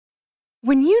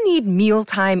When you need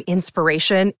mealtime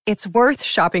inspiration, it's worth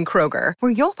shopping Kroger,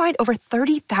 where you'll find over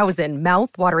 30,000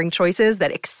 mouth-watering choices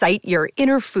that excite your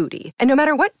inner foodie. And no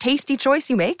matter what tasty choice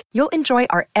you make, you'll enjoy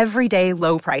our everyday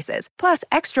low prices, plus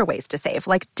extra ways to save,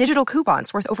 like digital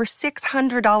coupons worth over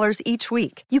 $600 each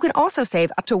week. You can also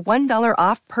save up to $1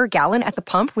 off per gallon at the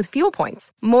pump with fuel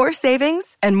points. More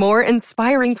savings and more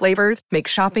inspiring flavors make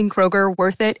shopping Kroger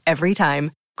worth it every time.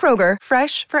 Kroger,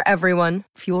 fresh for everyone.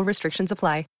 Fuel restrictions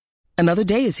apply. Another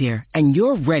day is here, and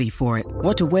you're ready for it.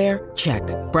 What to wear? Check.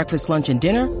 Breakfast, lunch, and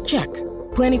dinner? Check.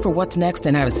 Planning for what's next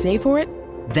and how to save for it?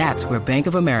 That's where Bank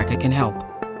of America can help.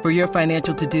 For your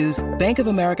financial to-dos, Bank of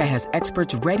America has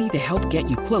experts ready to help get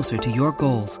you closer to your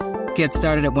goals. Get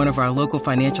started at one of our local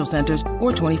financial centers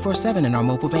or 24/7 in our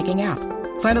mobile banking app.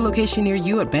 Find a location near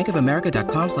you at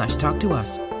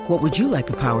bankofamerica.com/talktous. What would you like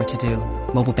the power to do?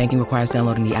 Mobile banking requires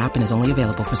downloading the app and is only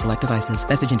available for select devices.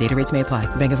 Message and data rates may apply.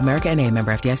 Bank of America N.A.,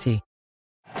 member FDIC.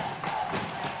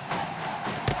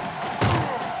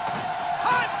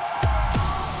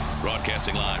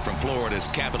 Broadcasting live from Florida's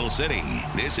capital city,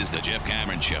 this is the Jeff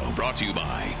Cameron Show, brought to you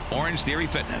by Orange Theory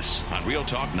Fitness on Real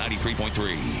Talk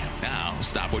 93.3. Now,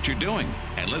 stop what you're doing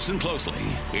and listen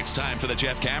closely. It's time for the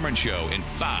Jeff Cameron Show in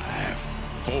 5,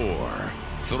 4,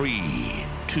 3,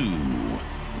 2,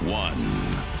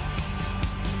 1.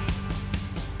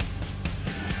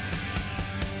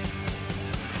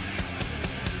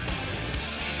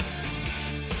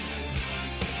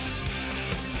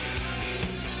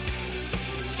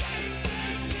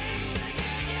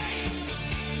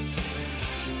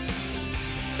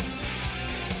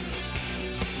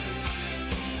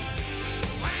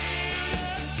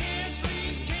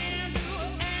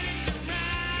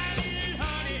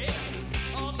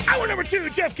 Hour number 2,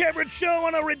 Jeff Cameron Show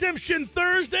on a Redemption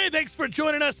Thursday. Thanks for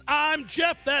joining us. I'm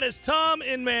Jeff. That is Tom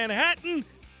in Manhattan.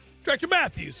 Director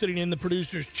Matthew sitting in the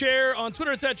producer's chair. On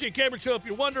Twitter, it's at J. Cameron Show if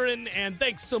you're wondering. And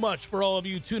thanks so much for all of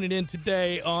you tuning in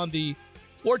today on the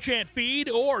War Chant feed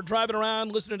or driving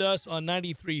around listening to us on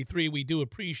 93.3. We do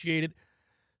appreciate it.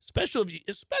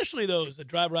 Especially those that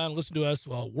drive around and listen to us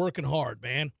while working hard,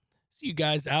 man. See you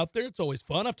guys out there. It's always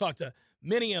fun. I've talked to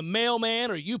many a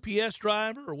mailman or UPS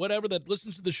driver or whatever that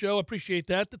listens to the show. I appreciate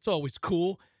that. That's always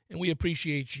cool, and we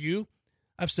appreciate you.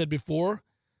 I've said before,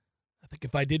 I think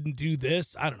if I didn't do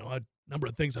this, I don't know, a number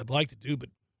of things I'd like to do, but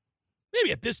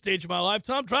maybe at this stage of my life,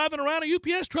 Tom, driving around a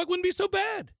UPS truck wouldn't be so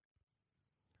bad.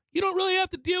 You don't really have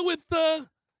to deal with,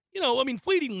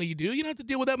 fleetingly you do. You don't have to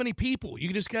deal with that many people. You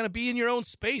can just kind of be in your own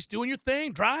space, doing your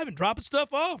thing, driving, dropping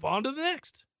stuff off, on to the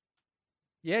next.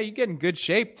 Yeah, you get in good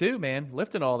shape too, man.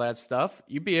 Lifting all that stuff.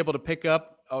 You'd be able to pick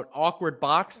up an awkward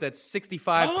box that's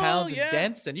 65 pounds and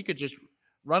dense, and you could just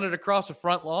run it across a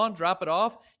front lawn, drop it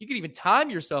off. You could even time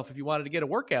yourself if you wanted to get a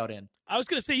workout in. I was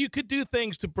going to say you could do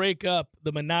things to break up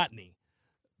the monotony,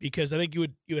 because I think you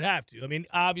would have to. I mean,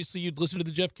 obviously you'd listen to the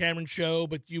Jeff Cameron Show,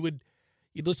 but you'd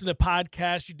listen to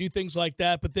podcasts, you'd do things like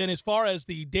that. But then as far as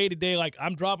the day-to-day, like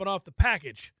I'm dropping off the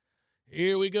package.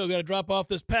 Here we go. Got to drop off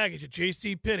this package at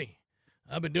JCPenney.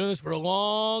 I've been doing this for a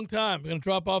long time. I'm going to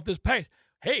drop off this package.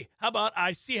 Hey, how about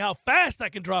I see how fast I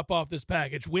can drop off this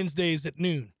package Wednesdays at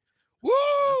noon?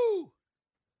 Woo!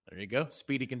 There you go.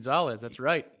 Speedy Gonzalez. That's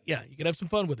right. Yeah, you can have some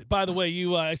fun with it. By the way,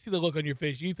 I see the look on your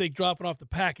face. You think dropping off the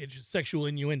package is sexual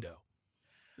innuendo.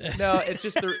 No, it's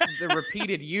just the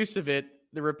repeated use of it.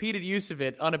 The repeated use of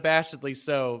it, unabashedly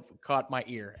so, caught my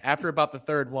ear. After about the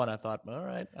third one, I thought, all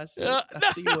right, I see you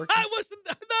working. I wasn't.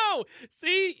 No.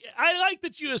 See, I like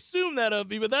that you assume that of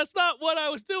me, but that's not what I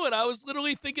was doing. I was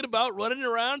literally thinking about running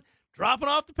around, dropping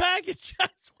off the package.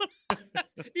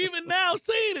 Even now,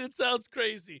 saying it sounds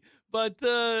crazy. But,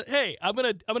 hey, I'm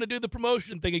gonna do the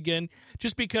promotion thing again,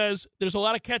 just because there's a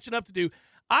lot of catching up to do.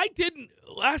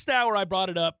 Last hour I brought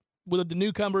it up, with the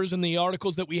newcomers and the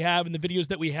articles that we have and the videos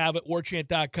that we have at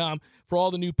warchant.com for all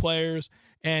the new players.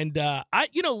 And,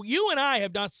 you and I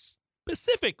have not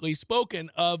specifically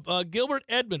spoken of Gilbert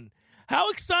Edmond.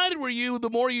 How excited were you the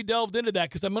more you delved into that?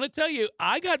 Because I'm going to tell you,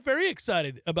 I got very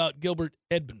excited about Gilbert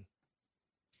Edmond.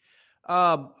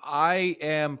 I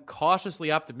am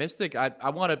cautiously optimistic.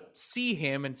 I want to see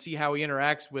him and see how he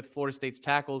interacts with Florida State's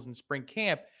tackles in spring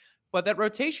camp. But that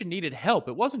rotation needed help.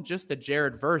 It wasn't just that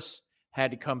Jared Verse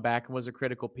had to come back and was a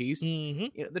critical piece.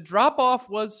 Mm-hmm. The drop-off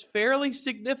was fairly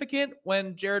significant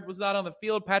when Jared was not on the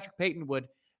field. Patrick Payton would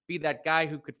be that guy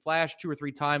who could flash 2 or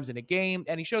 3 times in a game,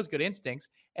 and he shows good instincts,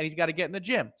 and he's got to get in the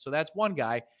gym. So that's one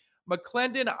guy.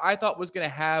 McClendon, I thought, was going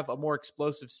to have a more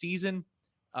explosive season.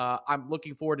 I'm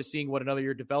looking forward to seeing what another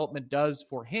year development does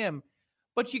for him.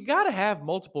 But you got to have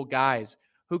multiple guys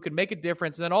who can make a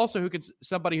difference, and then also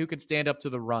somebody who can stand up to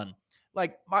the run.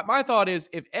 Like, my thought is,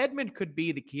 if Edmond could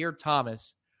be the Keir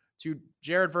Thomas to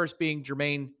Jared Verse being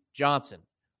Jermaine Johnson,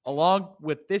 along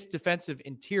with this defensive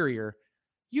interior,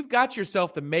 you've got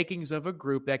yourself the makings of a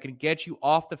group that can get you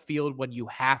off the field when you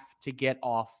have to get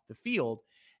off the field.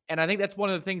 And I think that's one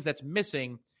of the things that's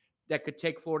missing that could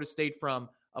take Florida State from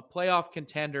a playoff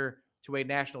contender to a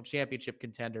national championship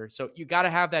contender. So you got to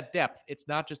have that depth. It's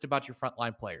not just about your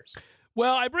frontline players.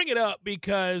 Well, I bring it up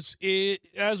because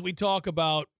as we talk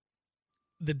about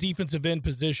the defensive end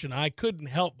position, I couldn't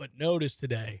help but notice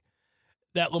today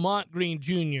that Lamont Green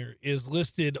Jr. is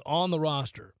listed on the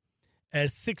roster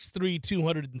as 6'3",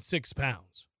 206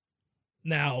 pounds.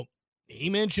 Now, he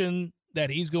mentioned that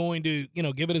he's going to,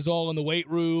 give it his all in the weight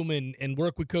room and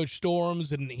work with Coach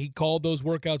Storms, and he called those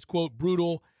workouts, quote,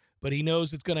 brutal, but he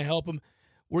knows it's going to help him.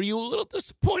 Were you a little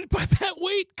disappointed by that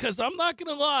weight? Because I'm not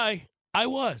going to lie, I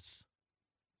was.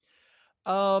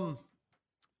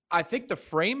 I think the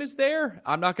frame is there.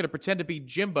 I'm not going to pretend to be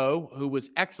Jimbo, who was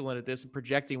excellent at this and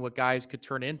projecting what guys could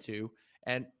turn into.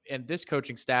 And this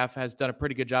coaching staff has done a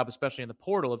pretty good job, especially in the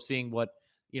portal, of seeing what,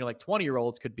 like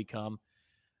 20-year-olds could become.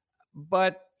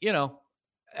 But,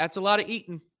 that's a lot of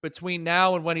eating between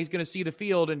now and when he's going to see the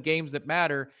field in games that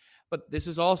matter. But this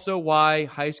is also why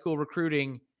high school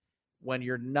recruiting, when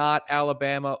you're not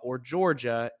Alabama or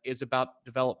Georgia, is about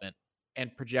development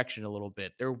and projection a little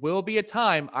bit. There will be a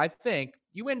time, I think,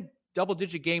 you win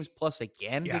double-digit games plus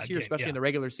again this year, especially in the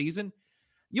regular season.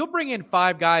 You'll bring in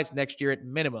 5 guys next year at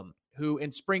minimum who in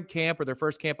spring camp or their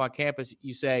first camp on campus,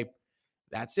 you say,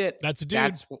 that's it. That's a dude.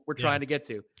 That's what we're trying to get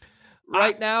to.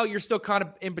 Right now, you're still kind of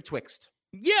in betwixt.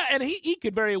 Yeah, and he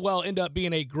could very well end up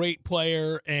being a great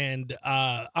player, and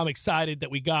I'm excited that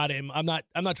we got him. I'm not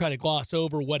trying to gloss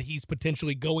over what he's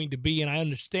potentially going to be, and I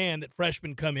understand that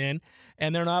freshmen come in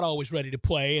and they're not always ready to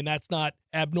play, and that's not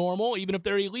abnormal. Even if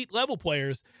they're elite level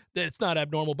players, that's not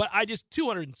abnormal. But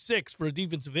 206 for a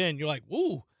defensive end, you're like,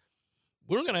 woo,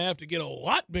 we're going to have to get a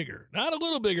lot bigger, not a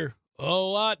little bigger, a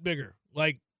lot bigger,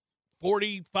 like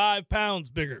 45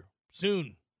 pounds bigger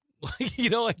soon.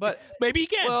 But maybe he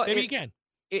can. Well, maybe he can.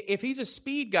 If he's a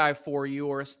speed guy for you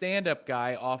or a stand-up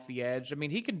guy off the edge, I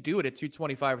mean, he can do it at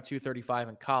 225 or 235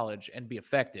 in college and be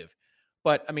effective.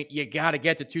 But, I mean, you got to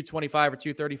get to 225 or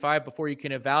 235 before you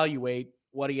can evaluate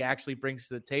what he actually brings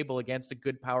to the table against a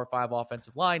good Power 5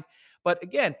 offensive line. But,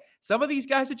 again, some of these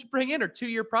guys that you bring in are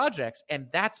 2-year projects, and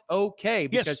that's okay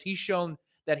because he's shown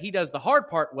that he does the hard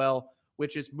part well,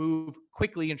 which is move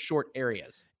quickly in short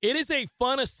areas. It is a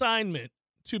fun assignment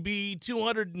to be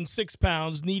 206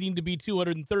 pounds, needing to be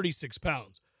 236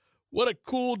 pounds. What a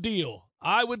cool deal.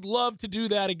 I would love to do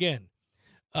that again.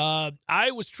 I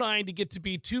was trying to get to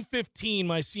be 215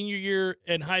 my senior year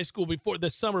in high school before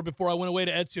I went away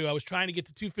to ETSU. I was trying to get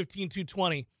to 215,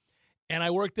 220, and I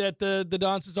worked at the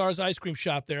Don Cesar's ice cream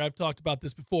shop there. I've talked about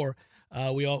this before.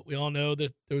 We all know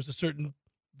that there was a certain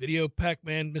video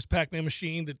Miss Pac-Man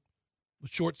machine that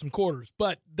would short some quarters.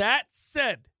 But that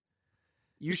said,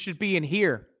 you should be in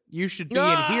here. You should be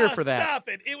in here for that. Stop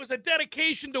it. It was a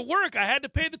dedication to work. I had to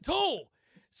pay the toll.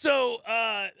 So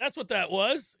that's what that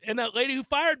was. And that lady who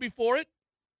fired me for it,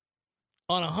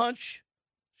 on a hunch,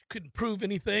 she couldn't prove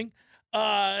anything,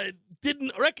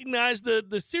 didn't recognize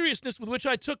the seriousness with which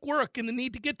I took work and the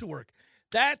need to get to work.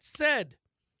 That said,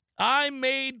 I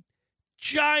made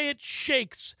giant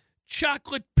shakes,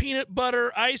 chocolate, peanut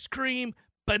butter, ice cream,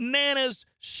 bananas,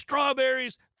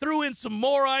 strawberries, threw in some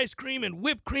more ice cream and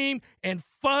whipped cream and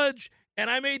fudge, and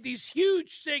I made these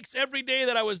huge shakes every day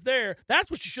that I was there.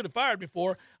 That's what she should have fired me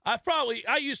for. I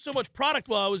used so much product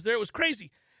while I was there. It was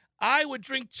crazy. I would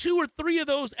drink 2 or 3 of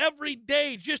those every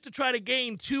day just to try to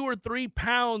gain 2 or 3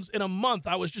 pounds in a month.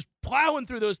 I was just plowing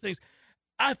through those things.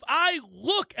 If I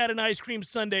look at an ice cream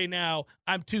sundae now,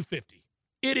 I'm 250.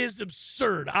 It is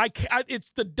absurd.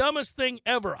 It's the dumbest thing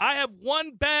ever. I have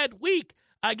one bad week,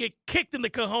 I get kicked in the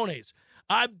cojones.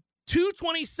 I'm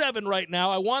 227 right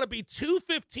now. I want to be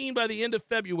 215 by the end of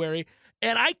February,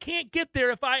 and I can't get there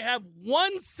if I have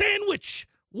one sandwich.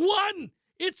 One.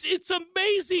 It's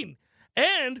amazing.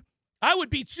 And I would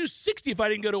be 260 if I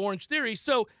didn't go to Orange Theory.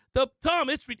 So, Tom,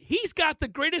 he's got the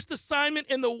greatest assignment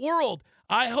in the world.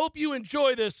 I hope you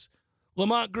enjoy this,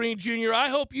 Lamont Green Jr. I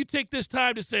hope you take this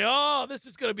time to say, this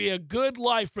is going to be a good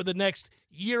life for the next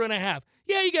year and a half.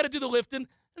 Yeah, you got to do the lifting.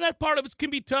 And that part of it can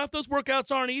be tough. Those workouts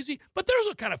aren't easy, but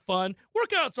they're kind of fun.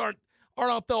 Workouts aren't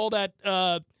all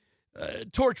that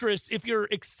torturous if you're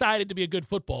excited to be a good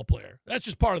football player. That's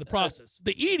just part of the process.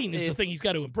 The eating is the thing he's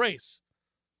got to embrace.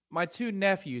 My 2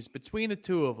 nephews, between the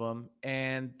 2 of them,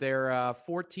 and they're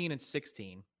 14 and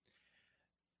 16,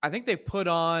 I think they've put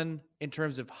on, in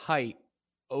terms of height,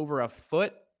 over a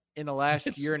foot in the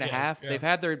last year and a half. Yeah. They've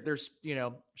had their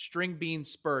string bean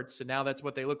spurts, and now that's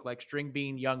what they look like, string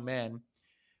bean young men.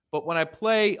 But when I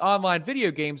play online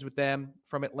video games with them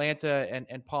from Atlanta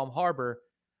and Palm Harbor,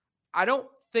 I don't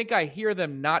think I hear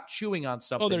them not chewing on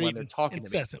something when they're talking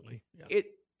incessantly. to me.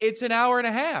 It's an hour and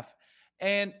a half.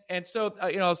 And so,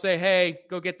 I'll say, hey,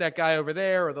 go get that guy over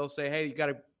there. Or they'll say, hey, you got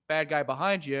a bad guy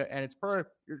behind you. And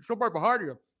you're so far behind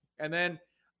you. And then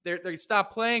they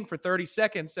stop playing for 30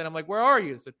 seconds. And I'm like, where are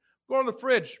you? I said, go in the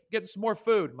fridge, getting some more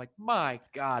food. I'm like, my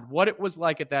God, what it was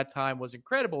like at that time was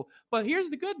incredible. But here's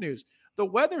the good news. The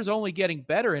weather's only getting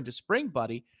better into spring,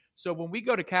 buddy. So when we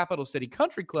go to Capital City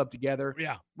Country Club together,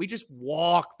 we just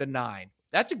walk the 9.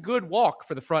 That's a good walk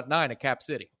for the front 9 at Cap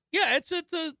City. Yeah, it's a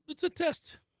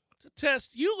test. It's a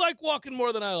test. You like walking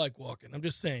more than I like walking. I'm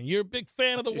just saying. You're a big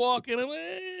fan of the walking.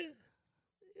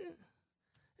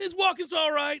 His walking's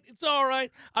all right. It's all right.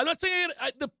 I'm not saying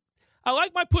I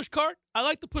like my push cart. I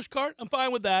like the push cart. I'm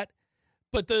fine with that.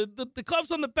 But the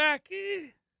clubs on the back,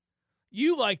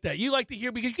 you like that. You like to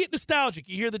hear because you get nostalgic.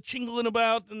 You hear the jingling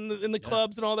about in the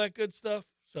clubs and all that good stuff.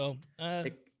 So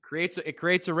it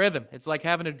creates a rhythm. It's like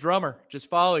having a drummer just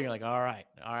following. You're like, all right,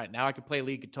 now I can play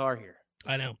lead guitar here.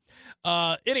 I know.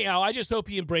 Anyhow, I just hope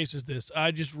he embraces this.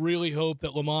 I just really hope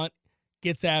that Lamont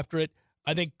gets after it.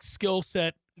 I think skill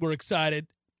set, we're excited.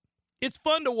 It's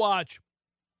fun to watch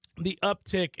the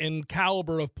uptick in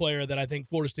caliber of player that I think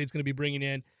Florida State's going to be bringing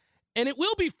in. And it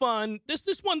will be fun. This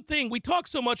one thing, we talk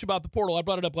so much about the portal. I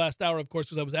brought it up last hour, of course,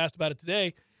 because I was asked about it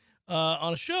today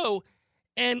on a show.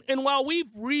 And while we've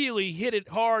really hit it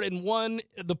hard and won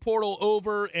the portal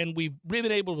over, and we've been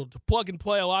able to plug and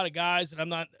play a lot of guys, and I'm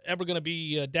not ever going to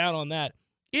be down on that,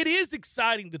 it is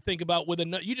exciting to think about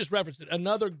you just referenced it,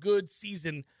 another good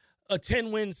season, a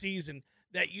 10-win season,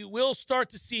 that you will start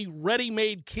to see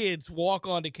ready-made kids walk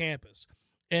onto campus.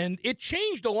 And it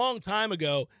changed a long time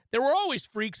ago. There were always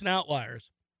freaks and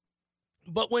outliers.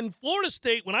 But when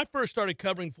I first started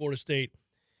covering Florida State,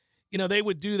 they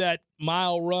would do that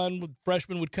mile run.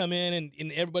 Freshmen would come in,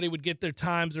 and everybody would get their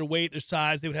times, their weight, their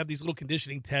size. They would have these little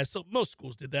conditioning tests. So most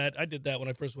schools did that. I did that when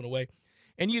I first went away.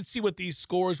 And you'd see what these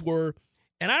scores were.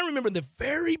 And I remember in the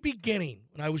very beginning,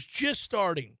 when I was just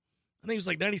starting, I think it was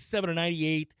like 97 or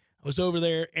 98, I was over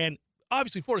there. And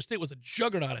obviously Florida State was a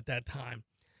juggernaut at that time.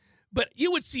 But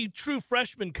you would see true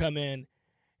freshmen come in,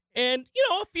 and,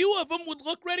 a few of them would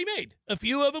look ready-made. A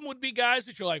few of them would be guys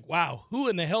that you're like, wow, who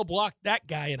in the hell blocked that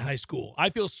guy in high school? I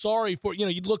feel sorry for,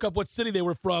 you'd look up what city they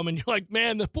were from, and you're like,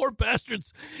 man, the poor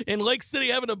bastards in Lake City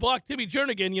having to block Timmy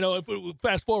Jernigan, if we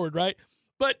fast forward, right?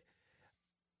 But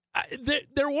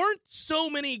there weren't so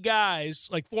many guys,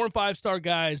 like 4- and 5-star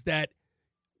guys, that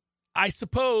I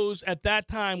suppose at that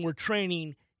time were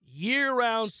training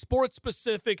year-round,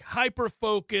 sports-specific,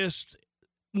 hyper-focused,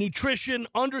 nutrition,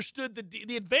 understood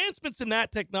the advancements in that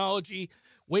technology,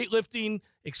 weightlifting,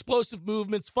 explosive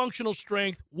movements, functional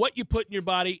strength, what you put in your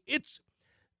body. It's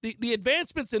the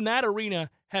advancements in that arena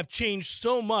have changed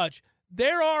so much.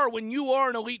 When you are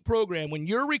an elite program, when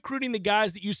you're recruiting the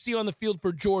guys that you see on the field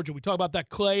for Georgia, we talk about that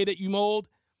clay that you mold,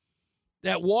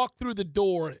 that walk through the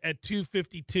door at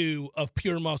 252 of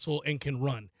pure muscle and can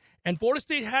run. And Florida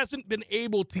State hasn't been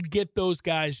able to get those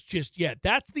guys just yet.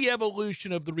 That's the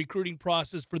evolution of the recruiting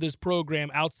process for this program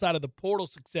outside of the portal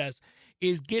success,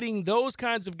 is getting those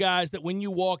kinds of guys that when you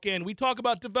walk in, we talk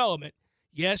about development.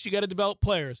 Yes, you got to develop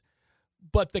players.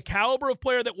 But the caliber of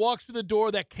player that walks through the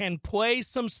door that can play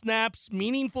some snaps,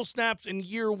 meaningful snaps in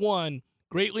year one,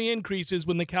 greatly increases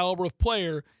when the caliber of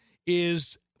player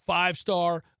is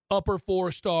 5-star, upper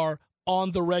 4-star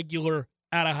on the regular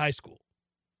out of high school.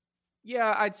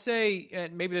 Yeah, I'd say,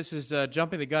 and maybe this is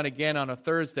jumping the gun again on a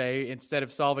Thursday instead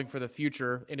of solving for the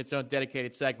future in its own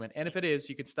dedicated segment. And if it is,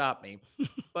 you can stop me.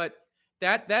 But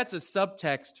that's a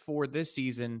subtext for this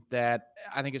season that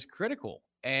I think is critical.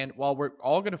 And while we're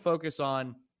all going to focus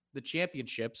on the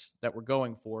championships that we're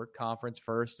going for, conference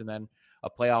first and then a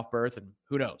playoff berth, and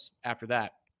who knows after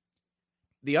that,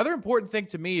 the other important thing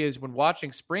to me is when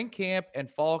watching spring camp and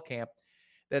fall camp,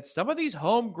 that some of these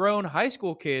homegrown high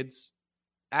school kids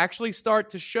actually start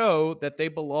to show that they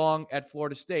belong at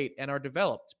Florida State and are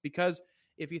developed. Because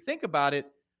if you think about it,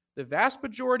 the vast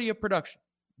majority of production,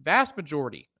 vast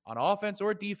majority on offense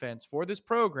or defense for this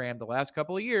program the last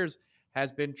couple of years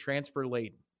has been transfer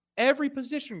laden. Every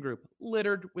position group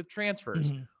littered with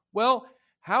transfers. Mm-hmm. Well,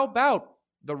 how about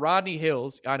the Rodney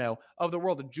Hills, of the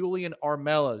world, the Julian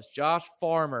Armellas, Josh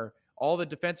Farmer, all the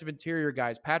defensive interior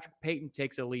guys, Patrick Payton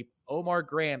takes a leap, Omar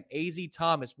Graham, A.Z.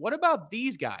 Thomas. What about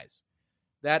these guys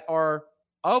that are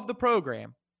of the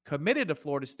program, committed to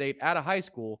Florida State out of high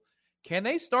school? Can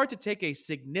they start to take a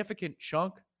significant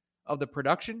chunk of the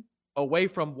production away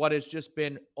from what has just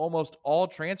been almost all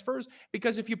transfers.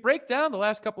 Because if you break down the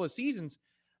last couple of seasons,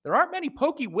 there aren't many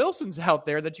Pokey Wilsons out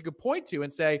there that you could point to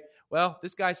and say, well,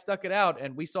 this guy stuck it out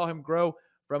and we saw him grow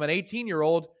from an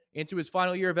 18-year-old into his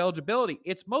final year of eligibility.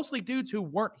 It's mostly dudes who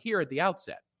weren't here at the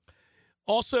outset.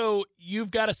 Also,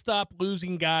 you've got to stop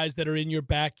losing guys that are in your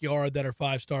backyard that are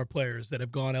five-star players that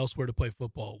have gone elsewhere to play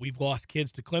football. We've lost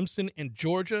kids to Clemson and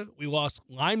Georgia. We lost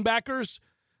linebackers,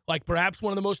 like perhaps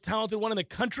one of the most talented one in the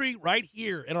country right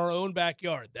here in our own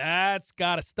backyard. That's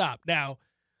got to stop. Now,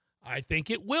 I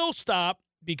think it will stop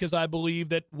because I believe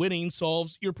that winning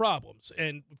solves your problems.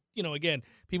 And, again,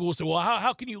 people will say, well,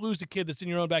 how can you lose a kid that's in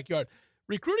your own backyard?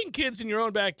 Recruiting kids in your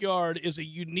own backyard is a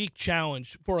unique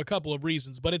challenge for a couple of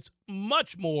reasons, but it's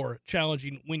much more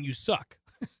challenging when you suck.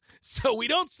 So we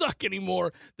don't suck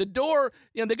anymore. The door,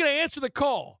 they're going to answer the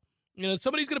call.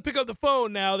 Somebody's going to pick up the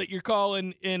phone now that you're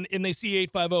calling and they see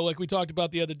 850 like we talked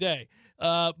about the other day.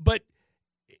 But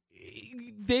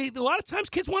a lot of times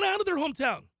kids want out of their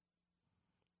hometown.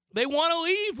 They want to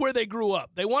leave where they grew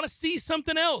up. They want to see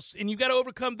something else, and you've got to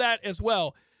overcome that as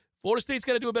well. Florida State's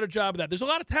got to do a better job of that. There's a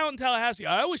lot of talent in Tallahassee.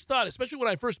 I always thought, especially when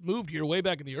I first moved here way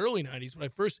back in the early 90s, when I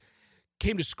first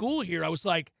came to school here, I was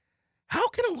like, how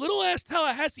can a little-ass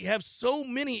Tallahassee have so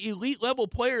many elite-level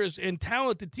players and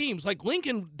talented teams? Like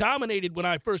Lincoln dominated when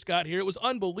I first got here. It was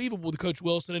unbelievable with Coach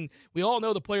Wilson, and we all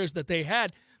know the players that they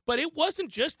had. But it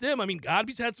wasn't just them. I mean,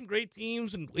 Godby's had some great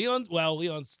teams, and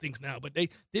Leon stinks now, but they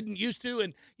didn't used to.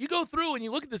 And you go through and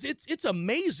you look at this, it's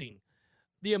amazing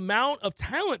the amount of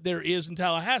talent there is in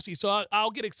Tallahassee. So I'll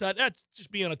get excited. That's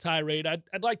just me on a tirade.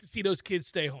 I'd like to see those kids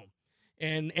stay home.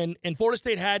 And Florida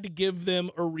State had to give them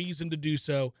a reason to do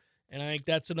so. And I think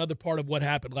that's another part of what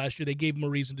happened last year. They gave them a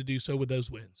reason to do so with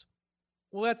those wins.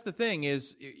 Well, that's the thing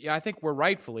is, I think we're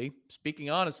rightfully,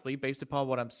 speaking honestly, based upon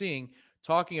what I'm seeing,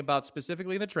 talking about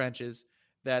specifically in the trenches,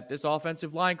 that this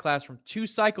offensive line class from 2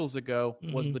 cycles ago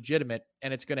was legitimate,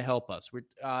 and it's going to help us. We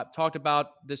talked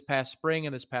about this past spring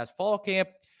and this past fall camp,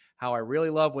 how I really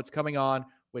love what's coming on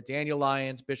with Daniel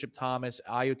Lyons, Bishop Thomas,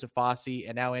 Ayu Tafasi,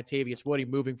 and now Antavius Woody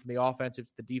moving from the offensive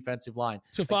to the defensive line.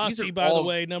 Tafasi, by the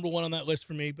way, number 1 on that list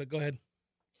for me, but go ahead.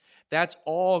 That's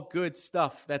all good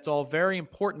stuff. That's all very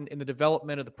important in the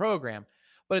development of the program.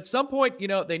 But at some point,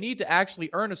 they need to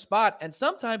actually earn a spot, and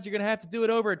sometimes you're going to have to do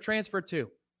it over a transfer too.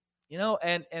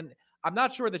 And I'm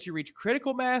not sure that you reach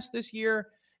critical mass this year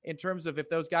in terms of if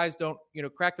those guys don't,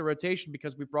 crack the rotation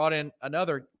because we brought in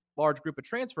another large group of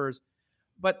transfers,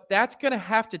 but that's going to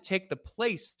have to take the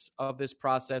place of this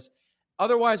process.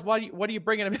 Otherwise, what are you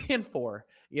bringing them in for?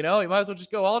 You might as well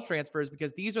just go all transfers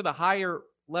because these are the higher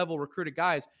level recruited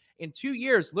guys. In 2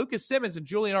 years, Lucas Simmons and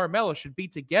Julian Armello should be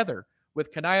together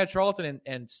with Kanaya Charlton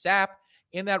and Sapp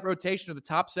in that rotation of the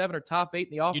top 7 or top 8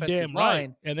 in the offensive line.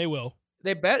 Right. And they will.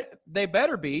 They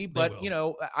better be, but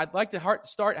I'd like to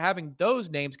start having those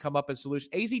names come up as solutions.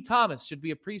 AZ Thomas should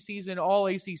be a preseason All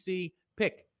ACC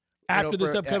pick after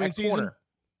this upcoming season.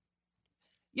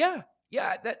 Yeah,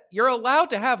 that you're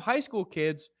allowed to have high school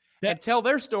kids and tell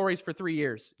their stories for 3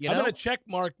 years. I'm going to check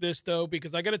mark this though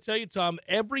because I got to tell you, Tom,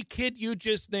 every kid you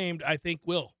just named, I think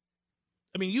will.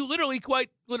 I mean, you quite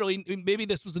literally, maybe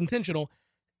this was intentional.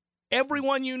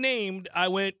 Everyone you named, I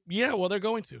went, yeah, well, they're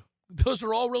going to. Those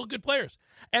are all real good players.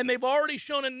 And they've already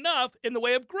shown enough in the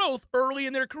way of growth early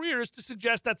in their careers to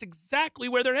suggest that's exactly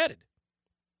where they're headed.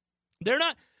 There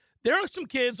are some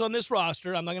kids on this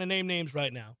roster, I'm not going to name names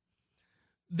right now,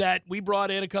 that we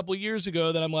brought in a couple of years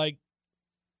ago that I'm like,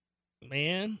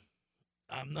 man,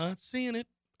 I'm not seeing it.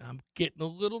 I'm getting a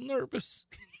little nervous.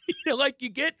 Like you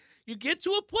get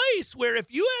to a place where if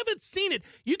you haven't seen it,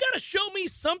 you got to show me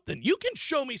something. You can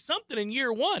show me something in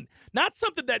year 1, not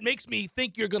something that makes me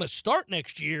think you're going to start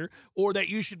next year or that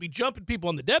you should be jumping people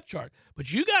on the depth chart.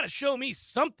 But you got to show me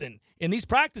something in these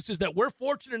practices that we're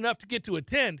fortunate enough to get to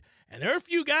attend. And there are a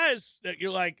few guys that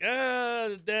you're like,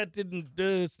 it's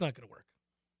not going to work.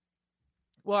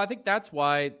 Well, I think that's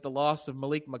why the loss of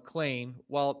Malik McClain,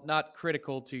 while not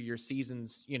critical to your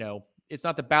season's, it's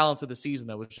not the balance of the season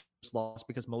that was just lost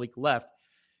because Malik left.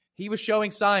 He was showing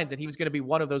signs and he was going to be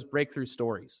one of those breakthrough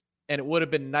stories. And it would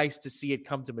have been nice to see it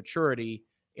come to maturity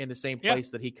in the same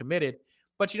place that he committed.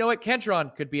 But you know what?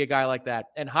 Kentron could be a guy like that.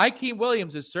 And Hakeem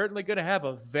Williams is certainly going to have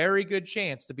a very good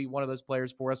chance to be one of those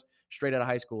players for us straight out of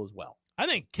high school as well. I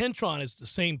think Kentron is the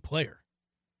same player.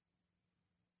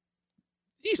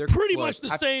 They're pretty much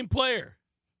the same player.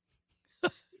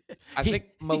 I think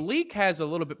Malik has a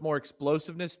little bit more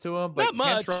explosiveness to him, but not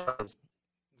much. Kentron,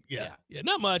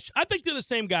 not much. I think they're the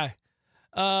same guy.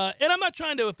 And I'm not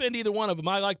trying to offend either one of them.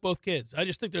 I like both kids. I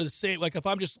just think they're the same. Like if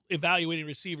I'm just evaluating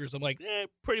receivers, I'm like,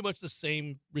 pretty much the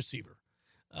same receiver.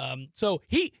 So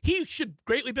he should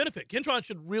greatly benefit. Kentron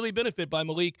should really benefit by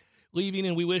Malik leaving,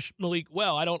 and we wish Malik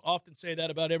well. I don't often say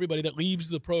that about everybody that leaves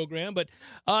the program. But,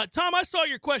 Tom, I saw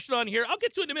your question on here. I'll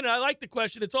get to it in a minute. I like the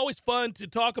question. It's always fun to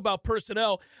talk about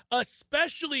personnel,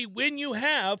 especially when you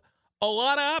have a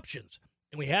lot of options.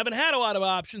 And we haven't had a lot of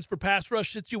options for pass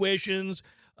rush situations,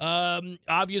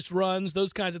 obvious runs,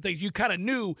 those kinds of things. You kind of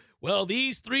knew, well,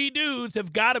 these three dudes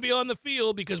have got to be on the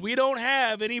field because we don't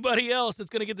have anybody else that's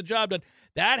going to get the job done.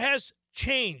 That has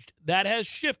changed. That has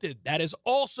shifted. That is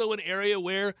also an area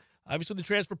where, obviously, the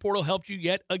transfer portal helped you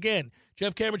yet again.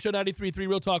 Jeff Cameron Show, 93.3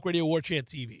 Real Talk Radio, War Chant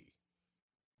TV.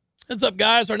 What's up,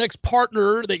 guys? Our next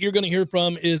partner that you're going to hear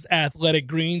from is Athletic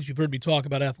Greens. You've heard me talk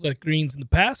about Athletic Greens in the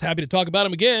past. Happy to talk about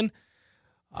them again.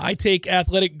 I take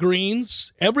Athletic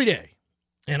Greens every day,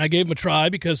 and I gave them a try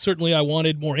because certainly I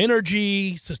wanted more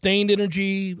energy, sustained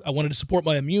energy. I wanted to support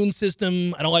my immune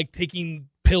system. I don't like taking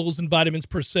pills and vitamins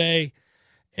per se,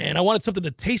 and I wanted something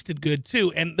that tasted good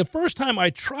too. And the first time I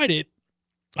tried it,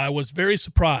 I was very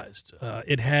surprised.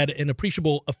 It had an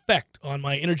appreciable effect on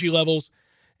my energy levels,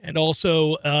 and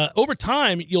also over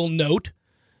time, you'll note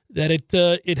that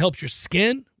it helps your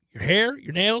skin, your hair,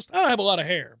 your nails. I don't have a lot of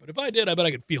hair, but if I did, I bet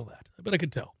I could feel that. I bet I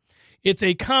could tell. It's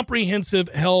a comprehensive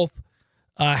health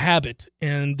habit,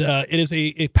 and it is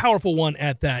a powerful one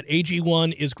at that.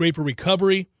 AG1 is great for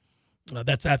recovery.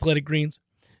 That's Athletic Greens.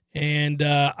 And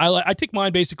I take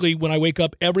mine basically when I wake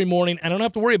up every morning, and I don't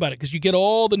have to worry about it because you get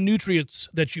all the nutrients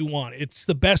that you want. It's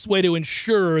the best way to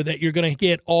ensure that you're going to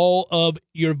get all of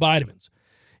your vitamins.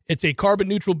 It's a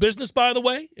carbon-neutral business, by the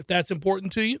way, if that's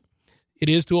important to you. It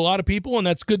is to a lot of people, and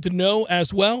that's good to know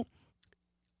as well.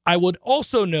 I would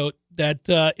also note that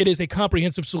it is a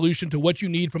comprehensive solution to what you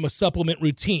need from a supplement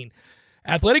routine.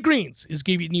 Athletic Greens is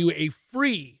giving you a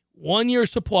free 1-year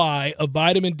supply of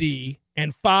vitamin D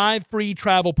and 5 free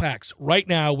travel packs right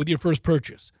now with your first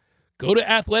purchase. Go to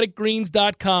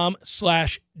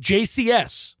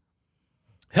athleticgreens.com/JCS.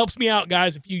 Helps me out,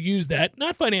 guys, if you use that.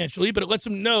 Not financially, but it lets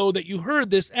them know that you heard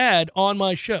this ad on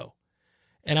my show.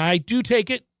 And I do take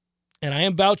it, and I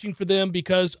am vouching for them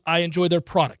because I enjoy their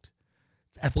product.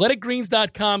 It's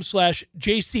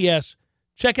athleticgreens.com/JCS.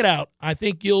 Check it out. I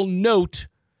think you'll note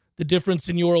the difference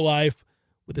in your life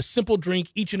with a simple drink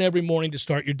each and every morning to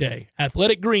start your day.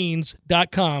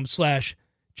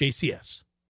 athleticgreens.com/JCS.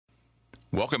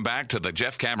 Welcome back to the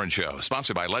Jeff Cameron Show,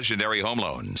 sponsored by Legendary Home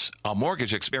Loans, a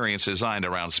mortgage experience designed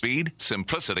around speed,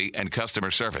 simplicity, and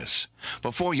customer service.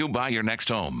 Before you buy your next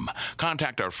home,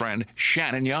 contact our friend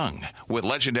Shannon Young with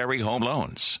Legendary Home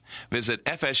Loans. Visit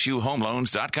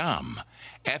FSUHomeLoans.com.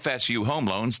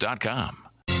 FSUHomeLoans.com.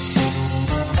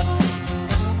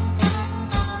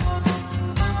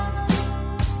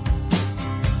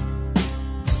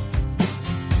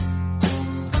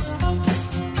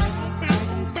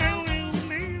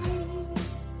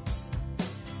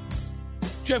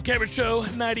 Jeff Cameron Show,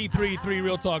 93.3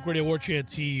 Real Talk Radio, War Chant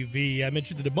TV. I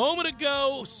mentioned it a moment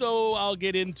ago, so I'll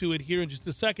get into it here in just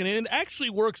a second. And it actually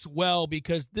works well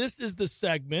because this is the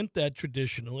segment that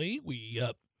traditionally we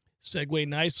segue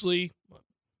nicely,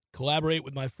 collaborate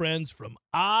with my friends from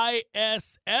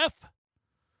ISF.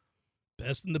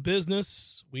 Best in the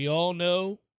business. We all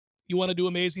know you want to do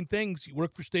amazing things. You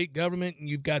work for state government, and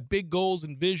you've got big goals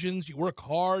and visions. You work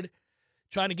hard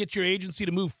trying to get your agency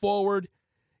to move forward.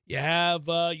 You have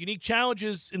unique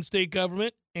challenges in state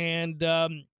government, and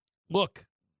look,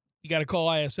 you got to call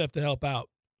ISF to help out.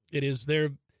 It is their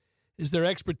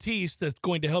expertise that's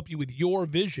going to help you with your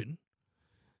vision,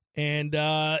 and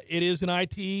it is an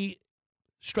IT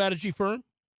strategy firm,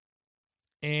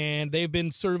 and they've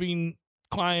been serving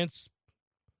clients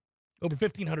over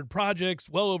 1,500 projects,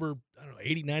 well over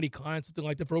 80, 90 clients, something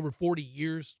like that, for over 40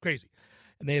 years. Crazy.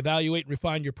 And they evaluate and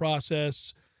refine your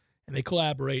process, and they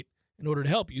collaborate in order to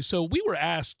help you. So we were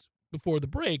asked before the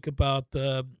break about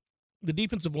the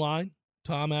defensive line.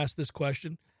 Tom asked this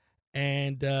question,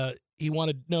 and he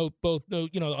wanted to know,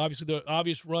 obviously the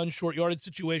obvious run, short yardage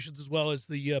situations, as well as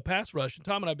the pass rush. And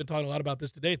Tom and I have been talking a lot about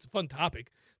this today. It's a fun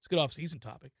topic. It's a good off-season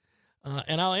topic.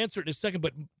 And I'll answer it in a second.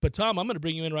 But Tom, I'm going to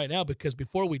bring you in right now because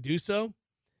before we do so,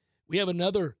 we have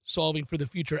another solving for the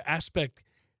future aspect.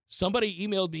 Somebody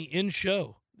emailed me in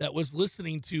show that was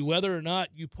listening to whether or not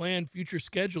you plan future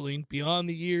scheduling beyond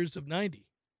the years of 90.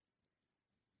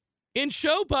 In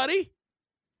show, buddy.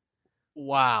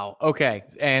 Wow. Okay.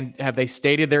 And have they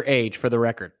stated their age for the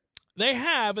record? They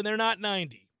have, and they're not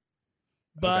 90.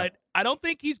 But Okay. I don't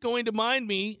think he's going to mind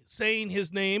me saying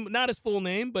his name, not his full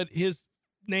name, but his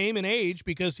name and age,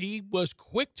 because he was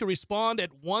quick to respond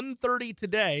at 1:30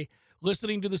 today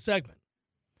listening to the segment.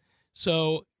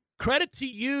 So credit to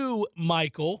you,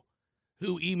 Michael,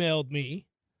 who emailed me.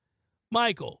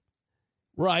 Michael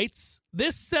writes,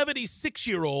 this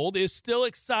 76-year-old is still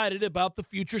excited about the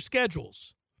future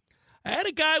schedules. I had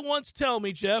a guy once tell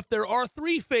me, Jeff, there are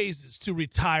 3 phases to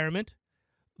retirement: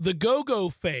 the go-go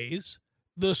phase,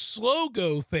 the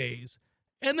slow-go phase,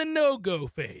 and the no-go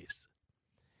phase.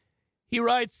 He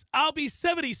writes, I'll be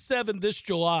 77 this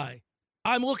July.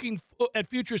 I'm looking at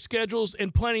future schedules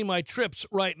and planning my trips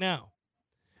right now.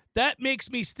 That makes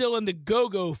me still in the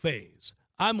go-go phase.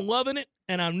 I'm loving it,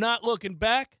 and I'm not looking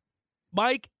back.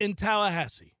 Mike in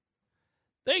Tallahassee.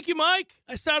 Thank you, Mike.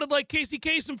 I sounded like Casey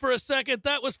Kasem for a second.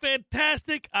 That was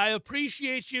fantastic. I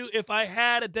appreciate you. If I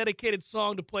had a dedicated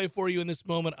song to play for you in this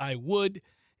moment, I would.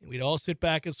 And we'd all sit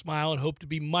back and smile and hope to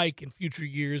be Mike in future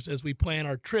years as we plan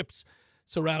our trips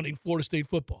surrounding Florida State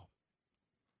football.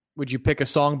 Would you pick a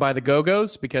song by the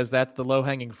Go-Go's? Because that's the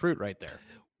low-hanging fruit right there.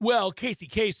 Well, Casey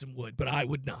Kasem would, but I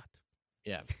would not.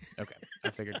 Yeah. Okay. I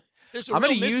figured. I'm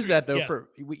going to use that, though.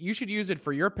 You should use it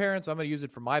for your parents. I'm going to use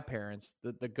it for my parents.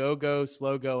 The go-go,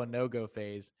 slow-go, and no-go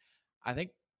phase. I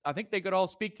think they could all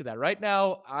speak to that. Right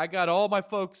now, I got all my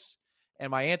folks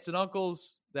and my aunts and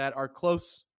uncles that are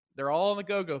close. They're all in the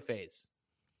go-go phase.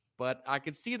 But I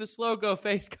could see the slow-go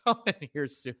phase coming here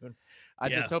soon. I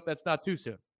just hope that's not too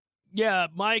soon. Yeah,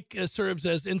 Mike serves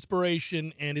as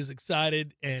inspiration and is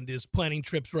excited and is planning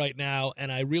trips right now.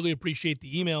 And I really appreciate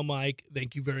the email, Mike.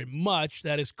 Thank you very much.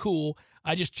 That is cool.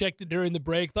 I just checked it during the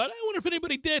break. Thought, I wonder if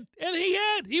anybody did. And he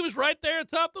had. He was right there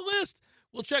atop the list.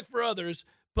 We'll check for others.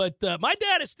 But my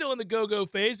dad is still in the go-go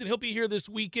phase, and he'll be here this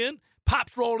weekend.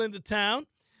 Pop's rolling into town.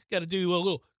 Got to do a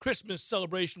little Christmas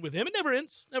celebration with him. It never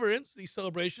ends. Never ends. These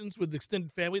celebrations with the extended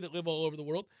family that live all over the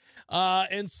world.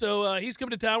 And so he's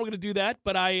coming to town. We're going to do that.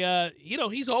 But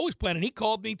he's always planning. He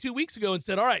called me 2 weeks ago and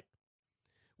said, all right,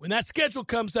 when that schedule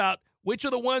comes out, which are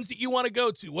the ones that you want to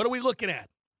go to? What are we looking at?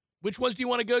 Which ones do you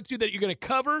want to go to that you're going to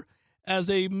cover as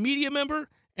a media member?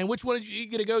 And which one are you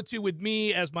going to go to with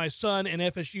me as my son and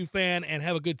FSU fan and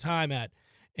have a good time at?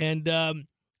 And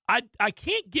I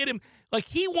can't get him. Like,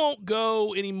 he won't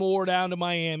go anymore down to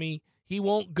Miami. He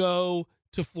won't go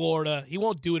to Florida. He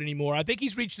won't do it anymore. I think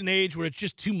he's reached an age where it's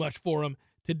just too much for him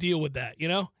to deal with that, you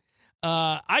know?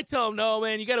 I tell him, no,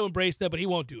 man, you got to embrace that, but he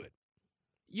won't do it.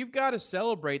 You've got to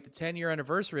celebrate the 10-year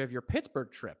anniversary of your Pittsburgh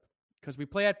trip because we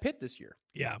play at Pitt this year.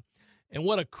 Yeah. And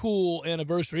what a cool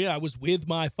anniversary. I was with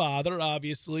my father,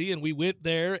 obviously, and we went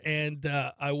there, and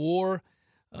I wore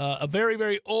a very,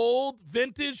 very old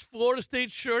vintage Florida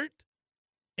State shirt.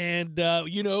 And,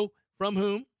 from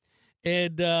whom,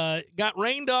 and got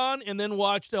rained on and then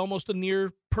watched almost a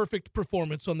near perfect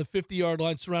performance on the 50-yard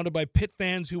line surrounded by Pitt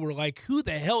fans who were like, who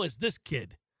the hell is this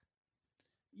kid?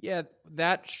 Yeah,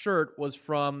 that shirt was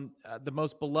from the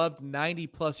most beloved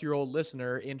 90-plus-year-old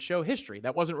listener in show history.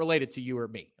 That wasn't related to you or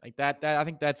me. Like that I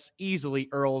think that's easily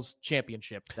Earl's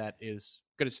championship that is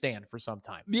going to stand for some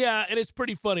time. Yeah, and it's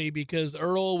pretty funny because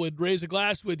Earl would raise a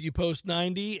glass with you post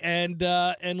 90 and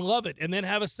love it, and then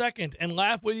have a second and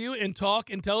laugh with you and talk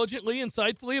intelligently,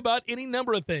 insightfully about any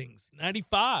number of things.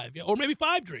 95, or maybe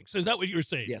 5 drinks. Is that what you were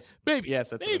saying? Yes. Maybe. Yes,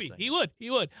 that's maybe. What I was saying. He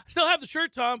would. I still have the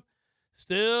shirt, Tom.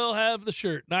 Still have the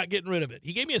shirt. Not getting rid of it.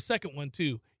 He gave me a second one,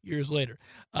 too, years later.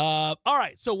 All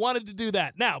right, so wanted to do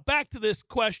that. Now, back to this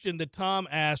question that Tom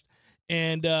asked,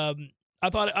 and I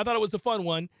thought it was a fun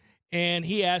one. And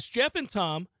he asked, Jeff and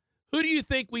Tom, who do you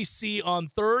think we see on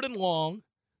 3rd and long,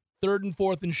 3rd and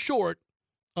 4th and short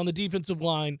on the defensive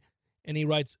line? And he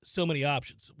writes, so many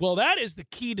options. Well, that is the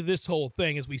key to this whole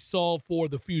thing as we solve for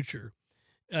the future.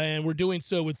 And we're doing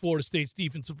so with Florida State's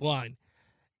defensive line.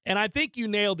 And I think you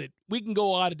nailed it. We can go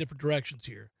a lot of different directions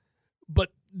here. But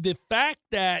the fact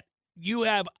that you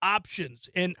have options,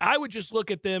 and I would just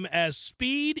look at them as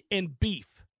speed and beef.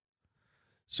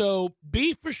 So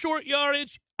beef for short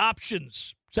yardage,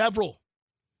 options, several.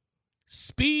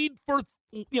 Speed for,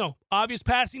 obvious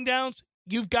passing downs,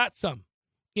 you've got some.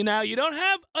 You don't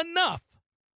have enough.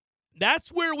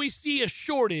 That's where we see a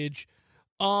shortage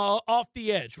off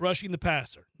the edge, rushing the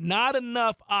passer. Not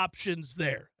enough options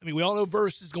there. I mean, we all know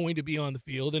Verse is going to be on the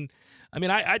field. And, I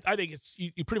mean, I think it's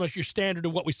you pretty much your standard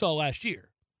of what we saw last year.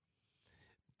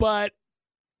 But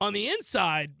on the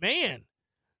inside, man,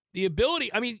 the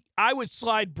ability, I would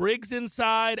slide Briggs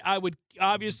inside. I would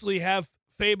obviously have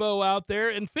Fabo out there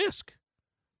and Fisk.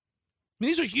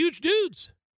 These are huge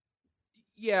dudes.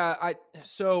 Yeah,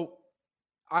 so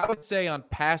I would say on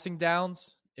passing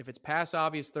downs, if it's pass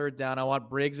obvious 3rd down, I want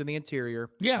Briggs in the interior.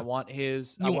 Yeah. I want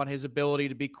his ability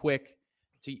to be quick,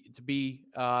 to be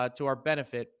to our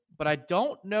benefit. But I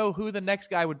don't know who the next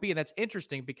guy would be, and that's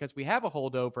interesting because we have a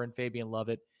holdover in Fabian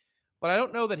Lovett. But I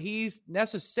don't know that he's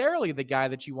necessarily the guy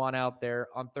that you want out there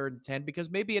on 3rd and 10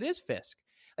 because maybe it is Fisk.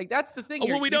 Like, that's the thing Oh,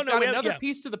 here. well, we You've don't know. got another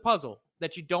piece to the puzzle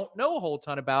that you don't know a whole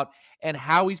ton about, and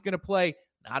how he's going to play,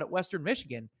 not at Western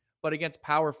Michigan, but against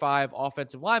Power 5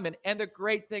 offensive linemen. And the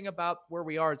great thing about where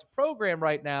we are as a program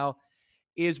right now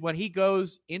is when he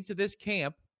goes into this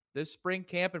camp, this spring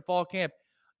camp and fall camp,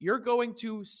 you're going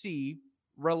to see,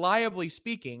 reliably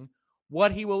speaking,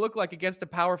 what he will look like against a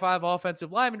Power 5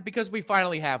 offensive lineman, because we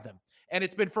finally have them. And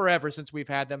it's been forever since we've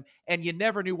had them. And you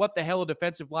never knew what the hell a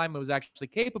defensive lineman was actually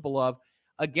capable of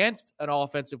against an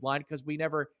offensive line, because we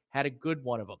never had a good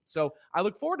one of them. So I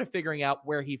look forward to figuring out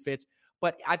where he fits.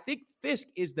 But I think Fisk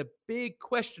is the big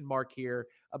question mark here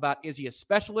about, is he a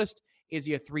specialist? Is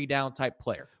he a 3-down type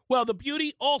player? Well, the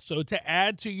beauty also, to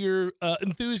add to your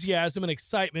enthusiasm and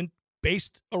excitement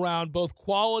based around both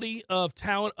quality of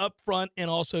talent up front and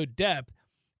also depth,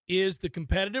 is the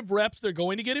competitive reps they're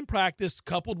going to get in practice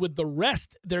coupled with the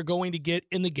rest they're going to get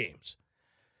in the games.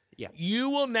 Yeah. You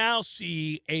will now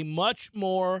see a much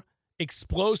more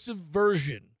explosive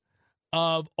version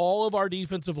of all of our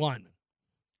defensive linemen.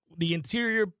 The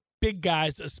interior big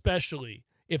guys especially.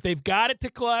 If they've got it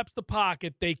to collapse the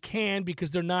pocket, they can,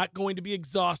 because they're not going to be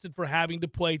exhausted for having to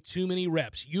play too many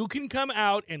reps. You can come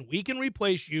out and we can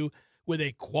replace you with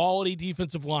a quality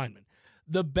defensive lineman.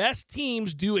 The best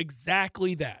teams do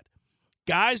exactly that.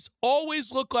 Guys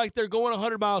always look like they're going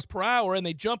 100 miles per hour, and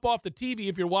they jump off the TV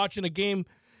if you're watching a game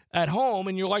at home,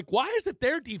 and you're like, why is it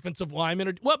their defensive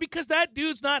lineman? Well, because that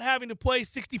dude's not having to play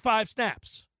 65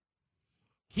 snaps.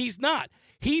 He's not.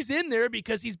 He's in there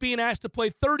because he's being asked to play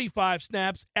 35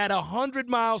 snaps at 100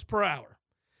 miles per hour,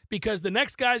 because the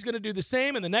next guy's going to do the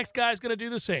same, and the next guy's going to do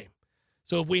the same.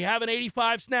 So if we have an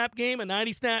 85-snap game, a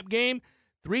 90-snap game,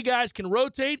 3 guys can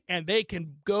rotate, and they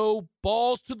can go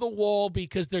balls to the wall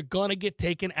because they're going to get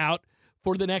taken out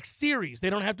for the next series. They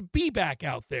don't have to be back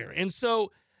out there. And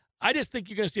so I just think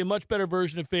you're going to see a much better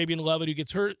version of Fabian Lovett, who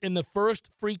gets hurt in the first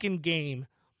freaking game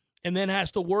and then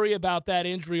has to worry about that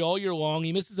injury all year long.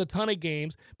 He misses a ton of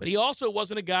games, but he also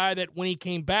wasn't a guy that when he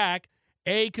came back,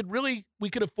 we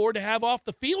could afford to have off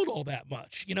the field all that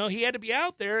much. You know, he had to be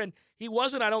out there, and he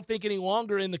wasn't, I don't think, any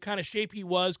longer in the kind of shape he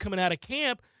was coming out of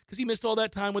camp, because he missed all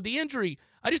that time with the injury.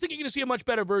 I just think you're going to see a much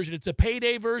better version. It's a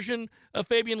payday version of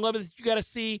Fabian Lovett that you got to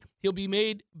see. He'll be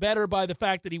made better by the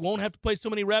fact that he won't have to play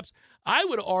so many reps. I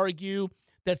would argue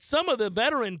that some of the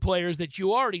veteran players that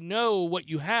you already know what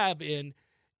you have in,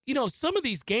 you know, some of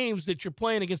these games that you're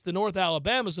playing against the North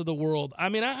Alabamas of the world, I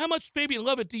mean, how much Fabian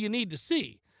Lovett do you need to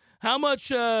see? How much,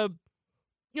 how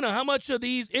much of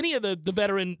any of the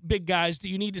veteran big guys do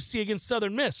you need to see against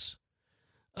Southern Miss?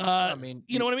 I mean,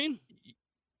 you know what I mean?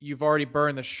 You've already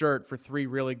burned the shirt for 3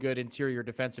 really good interior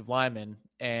defensive linemen.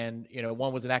 And,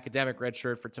 one was an academic red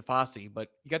shirt for Tafasi, but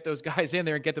you get those guys in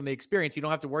there and get them the experience. You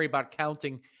don't have to worry about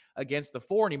counting against the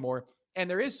 4 anymore. And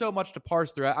there is so much to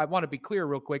parse through. I want to be clear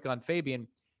real quick on Fabian.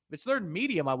 If it's 3rd and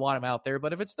medium, I want him out there.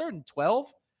 But if it's 3rd and 12,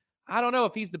 I don't know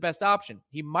if he's the best option.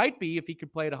 He might be if he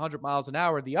could play at 100 miles an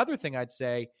hour. The other thing I'd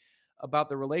say about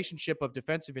the relationship of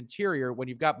defensive interior when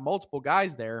you've got multiple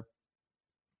guys there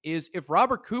is, if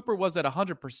Robert Cooper was at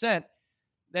 100%,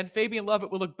 then Fabian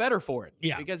Lovett would look better for it.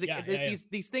 Yeah. Because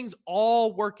these things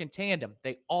all work in tandem.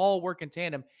 They all work in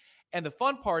tandem. And the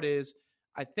fun part is,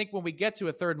 I think when we get to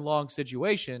a 3rd and long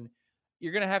situation,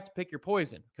 you're going to have to pick your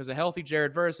poison, because a healthy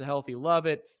Jared Verse, a healthy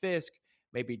Lovett, Fisk,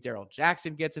 maybe Darrell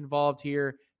Jackson gets involved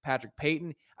here, Patrick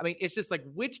Payton. I mean, it's just like,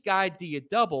 which guy do you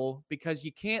double? Because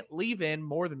you can't leave in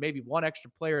more than maybe one extra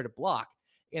player to block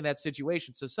in that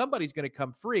situation. So somebody's going to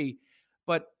come free.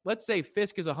 But let's say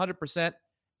Fisk is 100%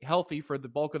 healthy for the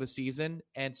bulk of the season,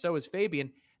 and so is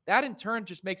Fabian. That in turn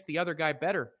just makes the other guy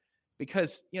better,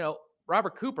 because,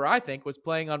 Robert Cooper, I think, was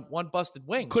playing on one busted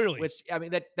wing. Clearly. Which, I mean,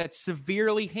 that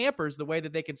severely hampers the way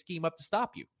that they can scheme up to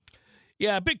stop you.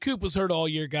 Yeah, Big Coop was hurt all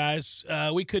year, guys.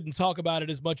 We couldn't talk about it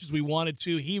as much as we wanted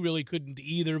to. He really couldn't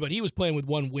either, but he was playing with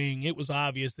one wing. It was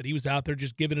obvious that he was out there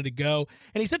just giving it a go.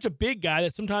 And he's such a big guy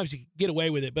that sometimes you can get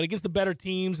away with it. But against the better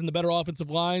teams and the better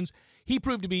offensive lines, he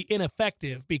proved to be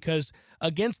ineffective, because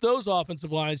against those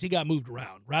offensive lines, he got moved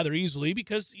around rather easily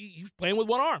because he was playing with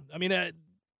one arm. I mean,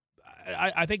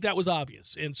 I think that was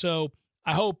obvious. And so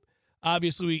I hope,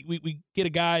 obviously, we get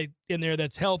a guy in there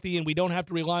that's healthy and we don't have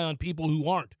to rely on people who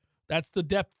aren't. That's the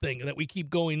depth thing that we keep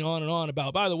going on and on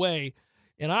about. By the way,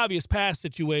 in obvious past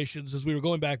situations, as we were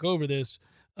going back over this,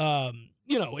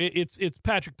 it's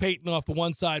Patrick Payton off the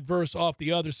one side, Verse off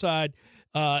the other side,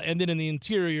 and then in the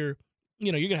interior,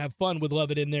 you're going to have fun with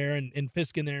Lovett in there and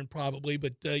Fisk in there, and probably,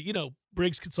 but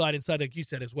Briggs could slide inside, like you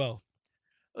said, as well.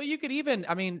 Well, you could even,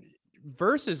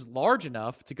 Verse is large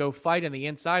enough to go fight in the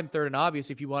inside and third and obvious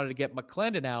if you wanted to get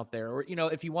McClendon out there, or,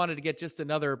 if you wanted to get just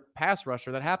another pass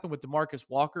rusher. That happened with DeMarcus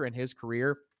Walker in his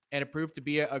career, and it proved to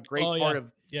be a great part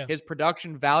of his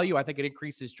production value. I think it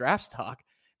increased his draft stock,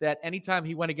 that anytime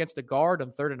he went against a guard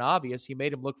on third and obvious, he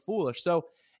made him look foolish. So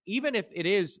even if it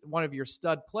is one of your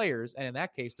stud players, and in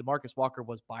that case, DeMarcus Walker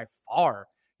was by far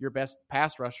your best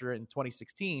pass rusher in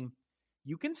 2016,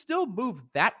 you can still move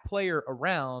that player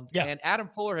around. Yeah. And Adam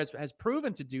Fuller has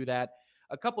proven to do that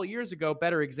a couple of years ago.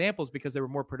 Better examples because they were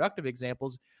more productive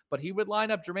examples, but he would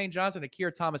line up Jermaine Johnson and Keir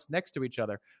Thomas next to each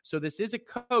other. So this is a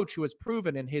coach who has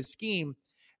proven in his scheme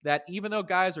that even though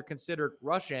guys are considered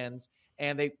rush ends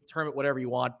and they term it whatever you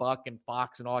want, Buck and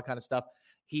Fox and all that kind of stuff,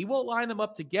 he will line them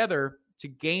up together to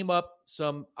game up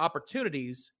some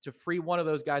opportunities to free one of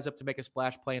those guys up to make a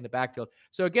splash play in the backfield.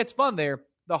 So it gets fun there.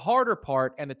 The harder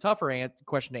part and the tougher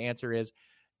question to answer is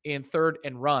in third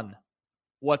and run,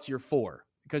 what's your 4?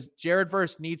 Because Jared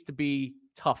Verse needs to be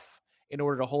tough in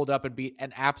order to hold up and be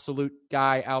an absolute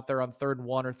guy out there on 3rd and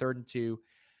 1 or 3rd and 2.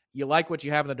 You like what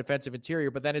you have in the defensive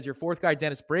interior, but then is your 4th guy